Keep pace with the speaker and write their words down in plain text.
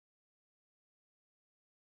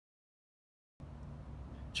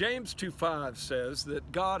James 2:5 says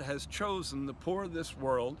that God has chosen the poor of this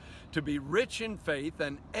world to be rich in faith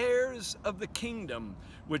and heirs of the kingdom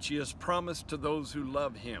which he has promised to those who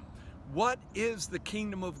love him. What is the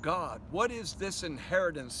kingdom of God? What is this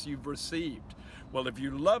inheritance you've received? Well, if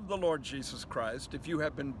you love the Lord Jesus Christ, if you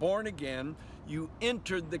have been born again, you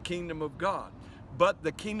entered the kingdom of God. But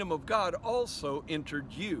the kingdom of God also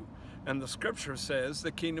entered you. And the scripture says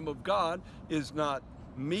the kingdom of God is not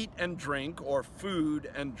meat and drink or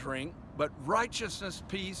food and drink, but righteousness,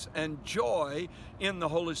 peace, and joy in the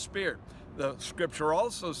Holy Spirit. The scripture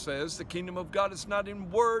also says the kingdom of God is not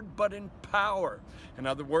in word, but in power. In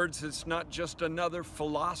other words, it's not just another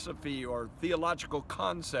philosophy or theological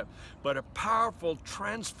concept, but a powerful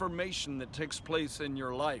transformation that takes place in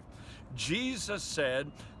your life. Jesus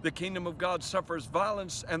said, the kingdom of God suffers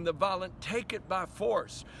violence, and the violent take it by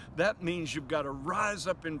force. That means you've got to rise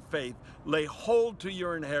up in faith, lay hold to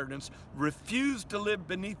your inheritance, refuse to live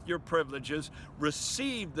beneath your privileges,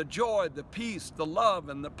 receive the joy, the peace, the love,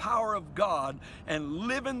 and the power of God, and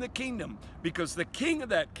live in the kingdom, because the king of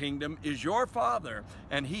that kingdom is your Father,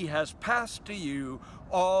 and he has passed to you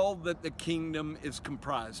all that the kingdom is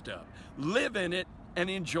comprised of. Live in it and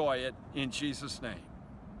enjoy it in Jesus' name.